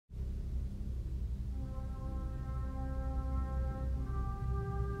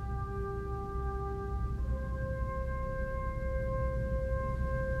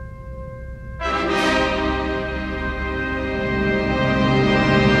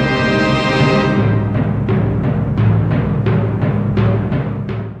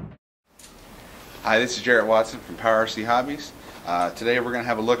Hi, this is Jarrett Watson from Power RC Hobbies. Today we're going to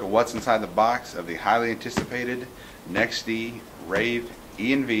have a look at what's inside the box of the highly anticipated ND Rave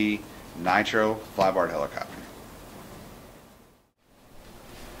ENV Nitro Flybar helicopter.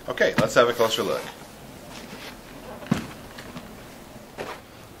 Okay, let's have a closer look.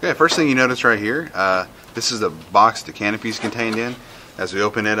 Okay, first thing you notice right here, this is the box the canopy is contained in. As we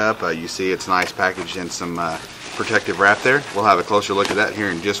open it up, you see it's nice packaged in some protective wrap there. We'll have a closer look at that here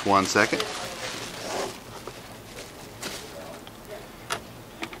in just 1 second.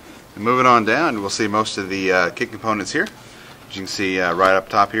 And moving on down, we'll see most of the kit components here. As you can see, right up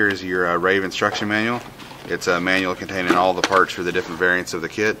top here is your Rave instruction manual. It's a manual containing all the parts for the different variants of the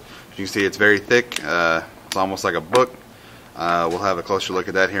kit. As you can see, it's very thick. It's almost like a book. We'll have a closer look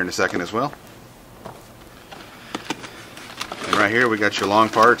at that here in a second as well. And right here we got your long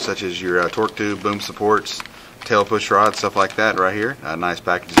parts such as your torque tube, boom supports, tail push rod, stuff like that right here. Nice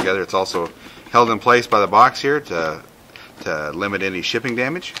package together. It's also held in place by the box here to limit any shipping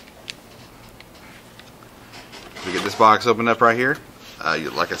damage. We get this box opened up right here.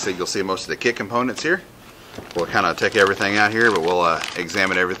 Like I said, you'll see most of the kit components here. We'll kind of take everything out here, but we'll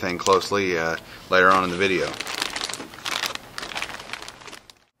examine everything closely later on in the video.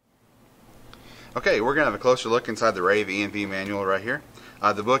 Okay, we're going to have a closer look inside the Rave ENV manual right here.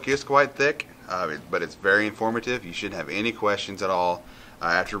 The book is quite thick, but it's very informative. You shouldn't have any questions at all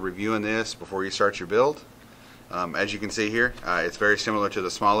after reviewing this before you start your build. As you can see here, it's very similar to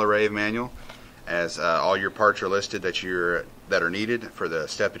the smaller Rave manual, as all your parts are listed that are needed for the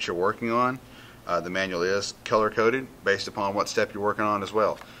step that you're working on. The manual is color coded based upon what step you're working on as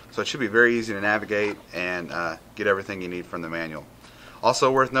well. So it should be very easy to navigate and get everything you need from the manual.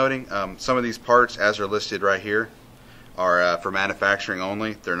 Also worth noting, some of these parts, as are listed right here, are for manufacturing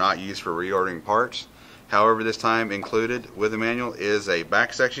only. They're not used for reordering parts. However, this time included with the manual is a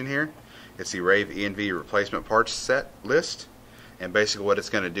back section here. It's the Rave ENV replacement parts set list. And basically what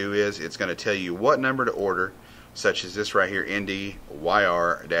it's going to do is it's going to tell you what number to order, such as this right here,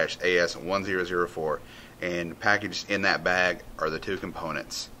 ND-YR7-K1001. And packaged in that bag are the two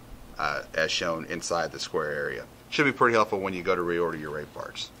components as shown inside the square area. Should be pretty helpful when you go to reorder your Rave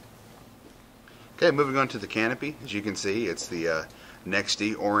parts. Okay, moving on to the canopy. As you can see, it's the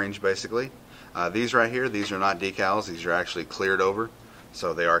ND orange basically. These right here, these are not decals. These are actually cleared over,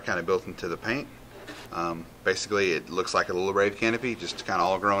 so they are kind of built into the paint. Basically, it looks like a little Rave canopy, just kind of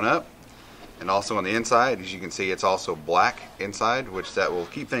all grown up. And also on the inside, as you can see, it's also black inside, which that will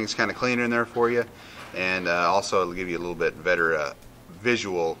keep things kind of cleaner in there for you, and also it'll give you a little bit better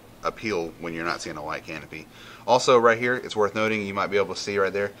visual appeal when you're not seeing a white canopy. Also right here, it's worth noting, you might be able to see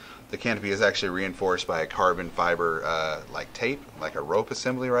right there, the canopy is actually reinforced by a carbon fiber like tape, like a rope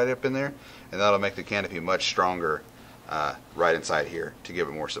assembly right up in there, and that'll make the canopy much stronger right inside here to give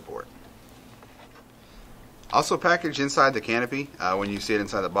it more support. Also packaged inside the canopy, when you see it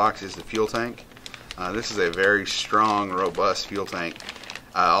inside the box, is the fuel tank. This is a very strong, robust fuel tank.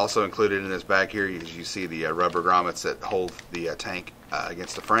 Also included in this bag here, as you see the rubber grommets that hold the tank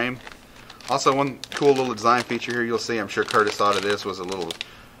against the frame. Also, one cool little design feature here you'll see, I'm sure Curtis thought of this, was a little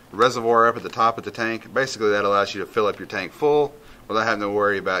reservoir up at the top of the tank. Basically that allows you to fill up your tank full without having to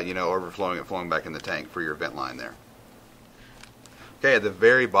worry about, overflowing and flowing back in the tank for your vent line there. Okay, at the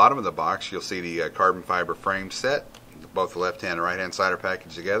very bottom of the box you'll see the carbon fiber frame set. Both the left hand and right hand side are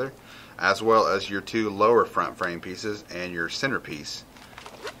packaged together, as well as your two lower front frame pieces and your centerpiece.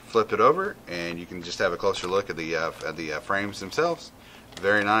 Flip it over and you can just have a closer look at the frames themselves.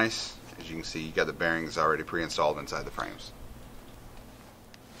 Very nice. As you can see, you got the bearings already pre-installed inside the frames.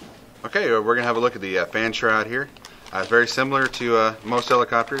 Okay, we're going to have a look at the fan shroud here. It's very similar to most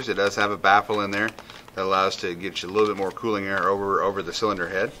helicopters. It does have a baffle in there that allows to get you a little bit more cooling air over the cylinder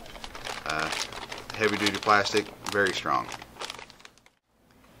head. Heavy duty plastic, very strong.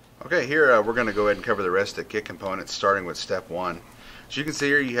 Okay, here we're going to go ahead and cover the rest of the kit components, starting with step 1. As you can see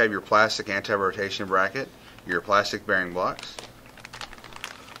here, you have your plastic anti-rotation bracket, your plastic bearing blocks.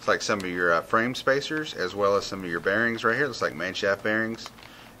 It's like some of your frame spacers, as well as some of your bearings right here. Looks like main shaft bearings,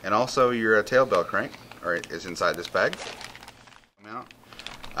 and also your tail bell crank, is inside this bag.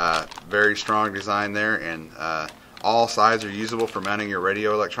 Very strong design there, and all sides are usable for mounting your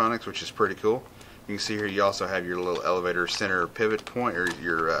radio electronics, which is pretty cool. You can see here you also have your little elevator center pivot point, or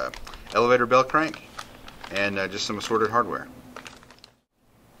your elevator bell crank, and just some assorted hardware.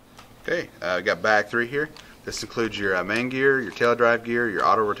 Okay, we got bag 3 here. This includes your main gear, your tail drive gear, your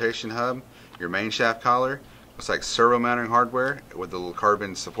auto rotation hub, your main shaft collar. Looks like servo mounting hardware with the little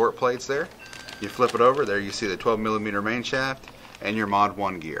carbon support plates there. You flip it over, there you see the 12mm main shaft and your Mod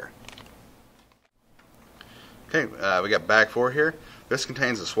 1 gear. Okay, we got bag 4 here. This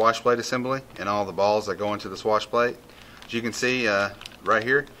contains a swash plate assembly and all the balls that go into the swash plate. As you can see right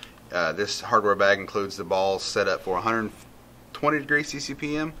here, this hardware bag includes the balls set up for 120 degrees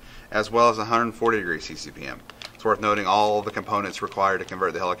CCPM as well as 140 degrees CCPM. It's worth noting all the components required to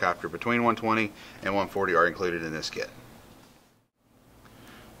convert the helicopter between 120 and 140 are included in this kit.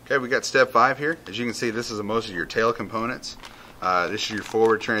 Okay, we got step 5 here. As you can see, this is most of your tail components. This is your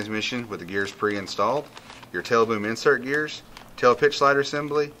forward transmission with the gears pre-installed, your tail boom insert gears, tail pitch slider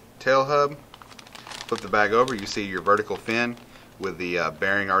assembly, tail hub. Flip the bag over, you see your vertical fin with the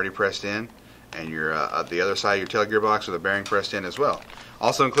bearing already pressed in, and your the other side of your tail gearbox with the bearing pressed in as well.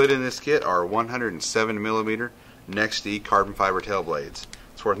 Also included in this kit are 107mm ND carbon fiber tail blades.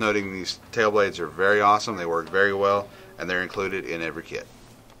 It's worth noting these tail blades are very awesome, they work very well, and they're included in every kit.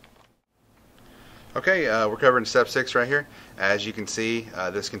 Okay, we're covering step 6 right here. As you can see,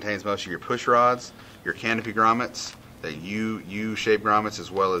 this contains most of your push rods, your canopy grommets, the U-shaped grommets as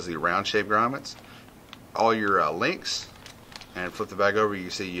well as the round-shaped grommets, all your links, and flip the bag over,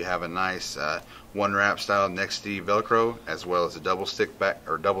 you see you have a nice one wrap style ND Velcro as well as a double sticky back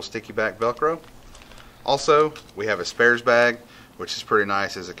Velcro. Also, we have a spares bag, which is pretty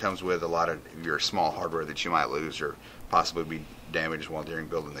nice as it comes with a lot of your small hardware that you might lose or possibly be damaged while during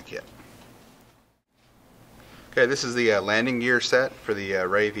building the kit. Okay, this is the landing gear set for the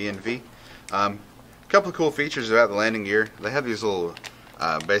Rave ENV. A couple of cool features about the landing gear. They have these little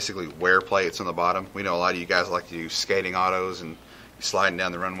basically wear plates on the bottom. We know a lot of you guys like to do skating autos and sliding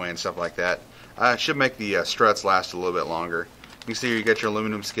down the runway and stuff like that. It should make the struts last a little bit longer. You can see here you get your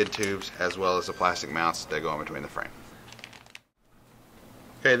aluminum skid tubes as well as the plastic mounts that go in between the frame.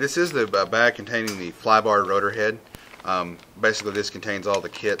 Okay, this is the bag containing the Flybar rotor head. Basically this contains all the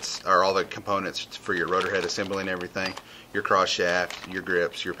kits or all the components for your rotor head assembly and everything, your cross shaft, your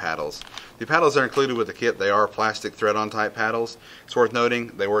grips, your paddles. The paddles are included with the kit. They are plastic thread-on type paddles. It's worth noting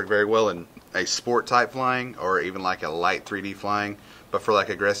they work very well in a sport type flying or even like a light 3D flying, but for like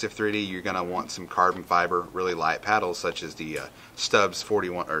aggressive 3D you're going to want some carbon fiber really light paddles such as the Stub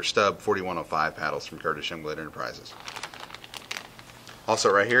 4105 paddles from Curtis Youngblood Enterprises.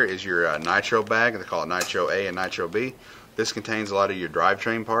 Also right here is your Nitro bag. They call it Nitro A and Nitro B. This contains a lot of your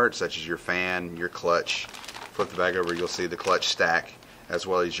drivetrain parts such as your fan, your clutch. Flip the bag over, you'll see the clutch stack as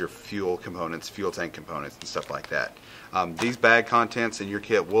well as your fuel components, fuel tank components and stuff like that. These bag contents in your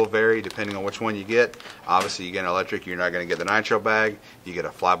kit will vary depending on which one you get. Obviously you get an electric, you're not going to get the Nitro bag. You get a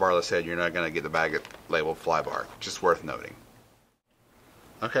Flybarless head, you're not going to get the bag labeled Flybar. Just worth noting.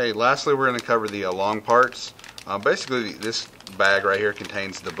 Okay, lastly we're going to cover the long parts. Basically this bag right here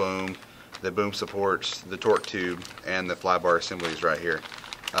contains the boom supports, the torque tube, and the Flybar assemblies right here.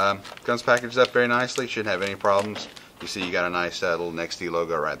 Comes packaged up very nicely, shouldn't have any problems. You see you got a nice little ND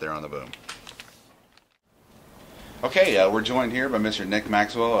logo right there on the boom. Okay, we're joined here by Mr. Nick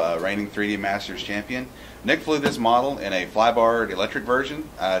Maxwell, reigning 3D Masters champion. Nick flew this model in a Flybar electric version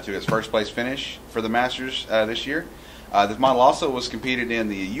to his first place finish for the Masters this year. This model also was competed in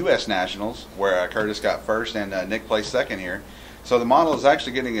the U.S. Nationals, where Curtis got first and Nick placed second here. So the model is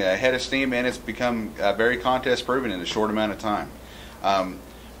actually getting a head of steam, and it's become very contest proven in a short amount of time.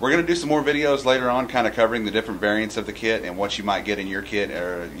 We're going to do some more videos later on, kind of covering the different variants of the kit and what you might get in your kit,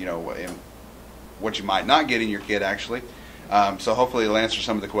 or and what you might not get in your kit actually. So hopefully it'll answer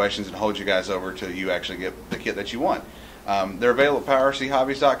some of the questions and hold you guys over till you actually get the kit that you want. They're available at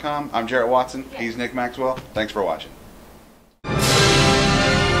PowerRCHobbies.com. I'm Jarrett Watson. He's Nick Maxwell. Thanks for watching.